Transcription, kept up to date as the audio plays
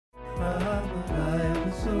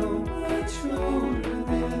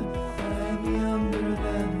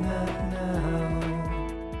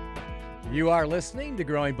You are listening to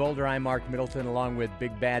Growing Bolder. I'm Mark Middleton along with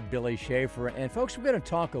Big Bad Billy Schaefer. And folks, we're going to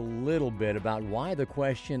talk a little bit about why the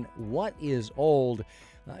question, what is old,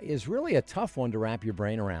 is really a tough one to wrap your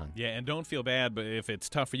brain around. Yeah, and don't feel bad but if it's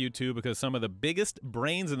tough for you too, because some of the biggest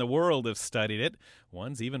brains in the world have studied it.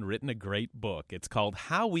 One's even written a great book. It's called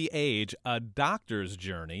How We Age, A Doctor's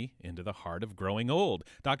Journey into the Heart of Growing Old.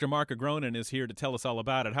 Dr. Marc Agronin is here to tell us all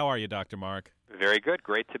about it. How are you, Dr. Marc? Very good.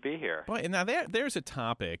 Great to be here. Boy, now there's a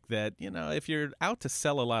topic that, if you're out to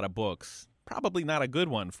sell a lot of books, probably not a good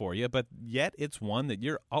one for you, but yet it's one that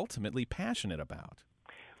you're ultimately passionate about.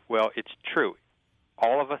 Well, it's true.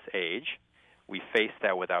 All of us age. We face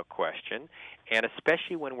that without question. And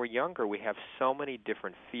especially when we're younger, we have so many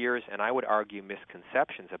different fears and I would argue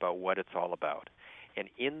misconceptions about what it's all about. And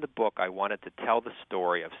in the book, I wanted to tell the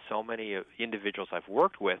story of so many individuals I've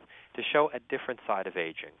worked with to show a different side of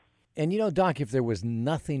aging. And Doc, if there was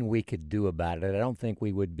nothing we could do about it, I don't think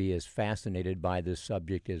we would be as fascinated by this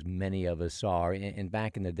subject as many of us are. And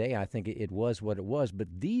back in the day, I think it was what it was. But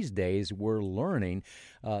these days, we're learning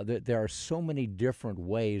that there are so many different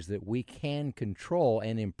ways that we can control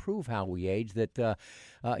and improve how we age that,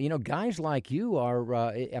 guys like you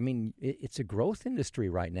are, it's a growth industry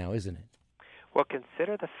right now, isn't it? Well,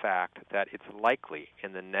 consider the fact that it's likely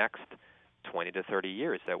in the next 20 to 30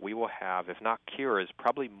 years that we will have, if not cures,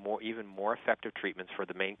 probably even more effective treatments for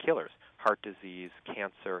the main killers, heart disease,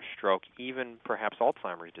 cancer, stroke, even perhaps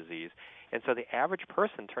Alzheimer's disease. And so the average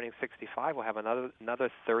person turning 65 will have another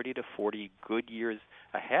 30 to 40 good years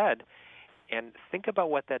ahead. And think about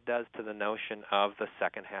what that does to the notion of the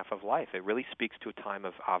second half of life. It really speaks to a time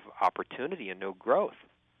of opportunity and no growth.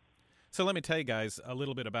 So let me tell you guys a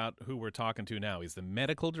little bit about who we're talking to now. He's the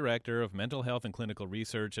medical director of mental health and clinical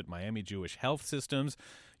research at Miami Jewish Health Systems.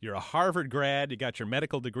 You're a Harvard grad. You got your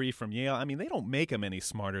medical degree from Yale. I mean, they don't make them any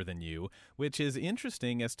smarter than you, which is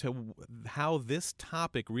interesting as to how this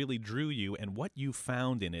topic really drew you and what you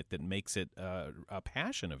found in it that makes it a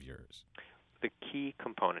passion of yours. The key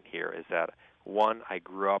component here is that, one, I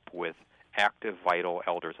grew up with active, vital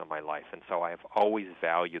elders in my life, and so I have always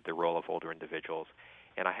valued the role of older individuals.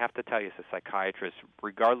 And I have to tell you, as a psychiatrist,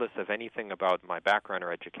 regardless of anything about my background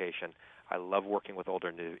or education, I love working with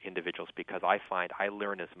older individuals because I find I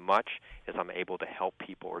learn as much as I'm able to help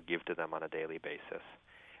people or give to them on a daily basis.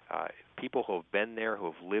 People who have been there, who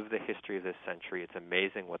have lived the history of this century, it's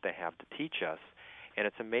amazing what they have to teach us. And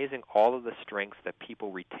it's amazing all of the strengths that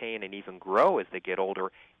people retain and even grow as they get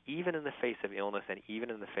older, even in the face of illness and even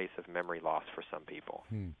in the face of memory loss for some people.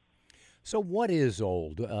 So what is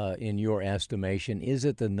old in your estimation? Is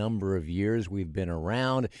it the number of years we've been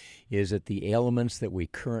around? Is it the ailments that we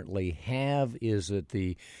currently have? Is it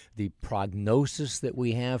the prognosis that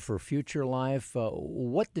we have for future life?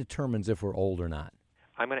 What determines if we're old or not?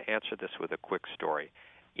 I'm going to answer this with a quick story.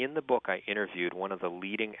 In the book, I interviewed one of the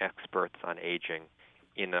leading experts on aging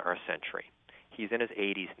in our century. He's in his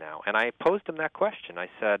 80s now, and I posed him that question. I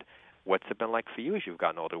said, what's it been like for you as you've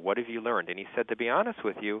gotten older? What have you learned? And he said, to be honest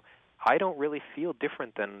with you, I don't really feel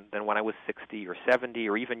different than when I was 60 or 70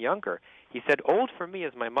 or even younger. He said, old for me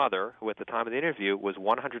is my mother, who at the time of the interview was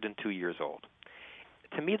 102 years old.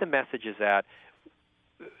 To me, the message is that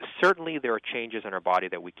certainly there are changes in our body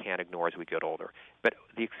that we can't ignore as we get older, but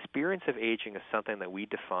the experience of aging is something that we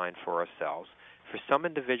define for ourselves. For some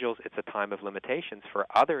individuals, it's a time of limitations. For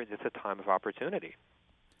others, it's a time of opportunity.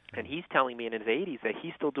 And he's telling me in his 80s that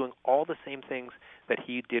he's still doing all the same things that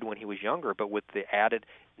he did when he was younger, but with the added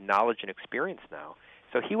knowledge and experience now.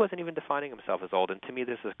 So he wasn't even defining himself as old, and to me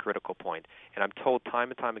this is a critical point. And I'm told time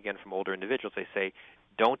and time again from older individuals, they say,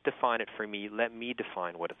 don't define it for me, let me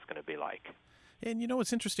define what it's going to be like. And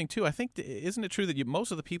it's interesting, too. I think, isn't it true that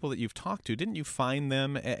most of the people that you've talked to, didn't you find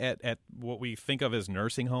them at what we think of as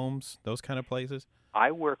nursing homes, those kind of places?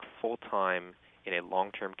 I work full-time in a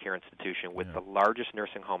long-term care institution with the largest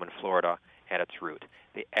nursing home in Florida at its root.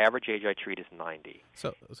 The average age I treat is 90.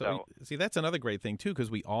 So see, that's another great thing, too, because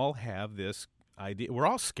we all have this idea. We're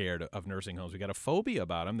all scared of nursing homes. We got a phobia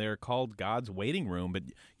about them. They're called God's waiting room, but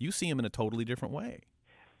you see them in a totally different way.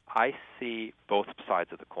 I see both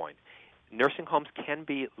sides of the coin. Nursing homes can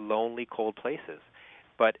be lonely, cold places,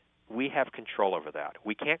 but we have control over that.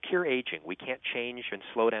 We can't cure aging. We can't change and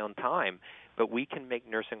slow down time, but we can make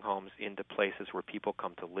nursing homes into places where people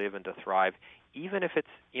come to live and to thrive, even if it's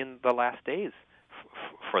in the last days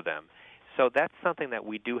for them. So that's something that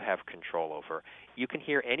we do have control over. You can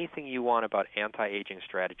hear anything you want about anti-aging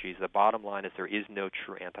strategies. The bottom line is there is no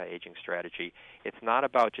true anti-aging strategy. It's not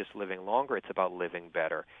about just living longer. It's about living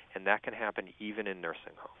better, and that can happen even in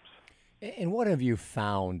nursing homes. And what have you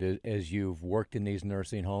found as you've worked in these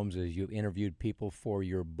nursing homes, as you've interviewed people for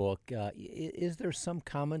your book? Is there some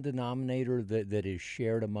common denominator that is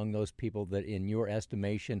shared among those people that, in your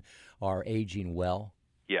estimation, are aging well?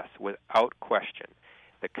 Yes, without question.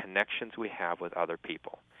 The connections we have with other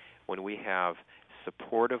people. When we have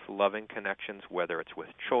supportive, loving connections, whether it's with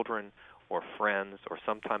children or friends, or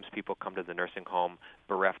sometimes people come to the nursing home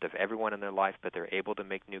bereft of everyone in their life, but they're able to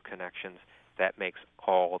make new connections, that makes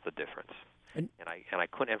all the difference. And I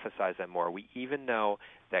couldn't emphasize that more. We even know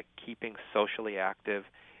that keeping socially active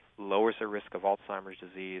lowers the risk of Alzheimer's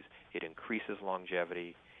disease. It increases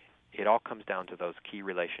longevity. It all comes down to those key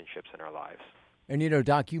relationships in our lives. And, you know,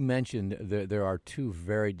 Doc, you mentioned there are two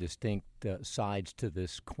very distinct sides to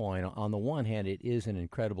this coin. On the one hand, it is an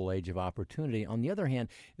incredible age of opportunity. On the other hand,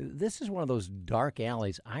 this is one of those dark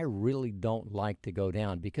alleys I really don't like to go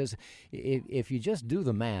down, because if you just do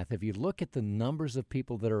the math, if you look at the numbers of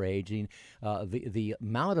people that are aging, the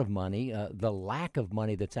amount of money, the lack of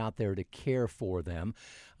money that's out there to care for them,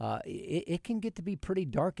 it can get to be pretty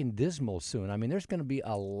dark and dismal soon. I mean, there's going to be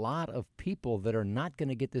a lot of people that are not going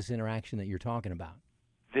to get this interaction that you're talking about.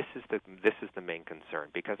 This is the main concern,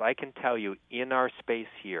 because I can tell you in our space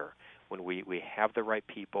here, when we have the right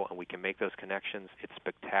people and we can make those connections, it's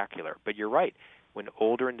spectacular. But you're right, when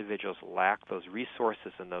older individuals lack those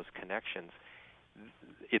resources and those connections,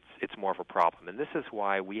 it's more of a problem. And this is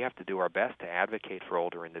why we have to do our best to advocate for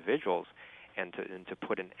older individuals and to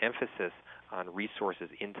put an emphasis on resources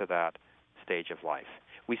into that stage of life.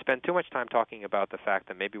 We spend too much time talking about the fact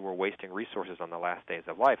that maybe we're wasting resources on the last days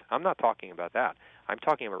of life. I'm not talking about that. I'm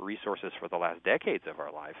talking about resources for the last decades of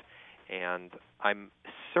our life. And I'm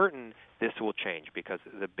certain this will change, because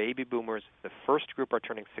the baby boomers, the first group, are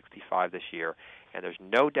turning 65 this year, and there's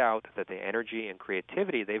no doubt that the energy and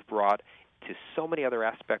creativity they've brought to so many other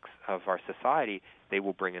aspects of our society, they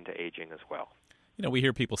will bring into aging as well. You know, we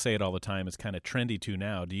hear people say it all the time. It's kind of trendy to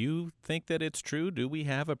now. Do you think that it's true? Do we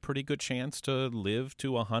have a pretty good chance to live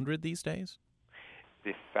to 100 these days?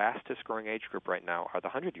 The fastest growing age group right now are the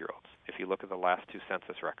 100-year-olds, if you look at the last two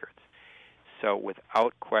census records. So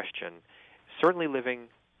without question, certainly living,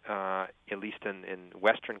 at least in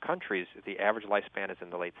Western countries, the average lifespan is in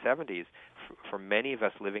the late 70s. For many of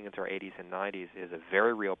us, living into our 80s and 90s is a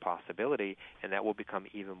very real possibility, and that will become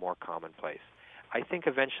even more commonplace. I think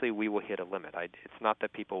eventually we will hit a limit. It's not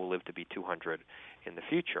that people will live to be 200 in the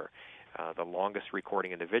future. The longest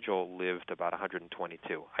recording individual lived about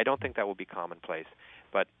 122. I don't think that will be commonplace,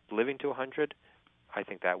 but living to 100, I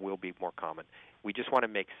think that will be more common. We just want to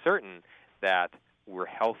make certain that we're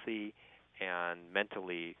healthy and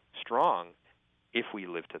mentally strong if we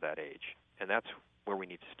live to that age, and that's where we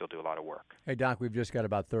need to still do a lot of work. Hey, Doc, we've just got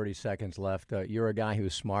about 30 seconds left. You're a guy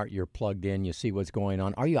who's smart. You're plugged in. You see what's going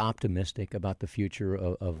on. Are you optimistic about the future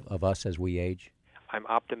of us as we age? I'm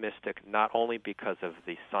optimistic not only because of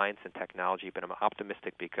the science and technology, but I'm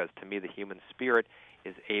optimistic because, to me, the human spirit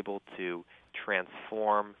is able to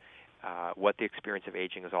transform what the experience of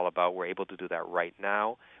aging is all about. We're able to do that right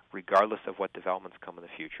now, regardless of what developments come in the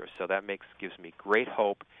future. So that gives me great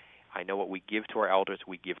hope. I know what we give to our elders,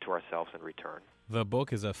 we give to ourselves in return. The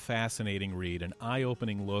book is a fascinating read, an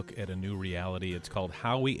eye-opening look at a new reality. It's called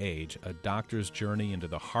How We Age, A Doctor's Journey into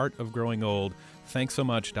the Heart of Growing Old. Thanks so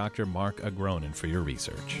much, Dr. Marc Agronin, for your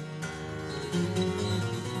research.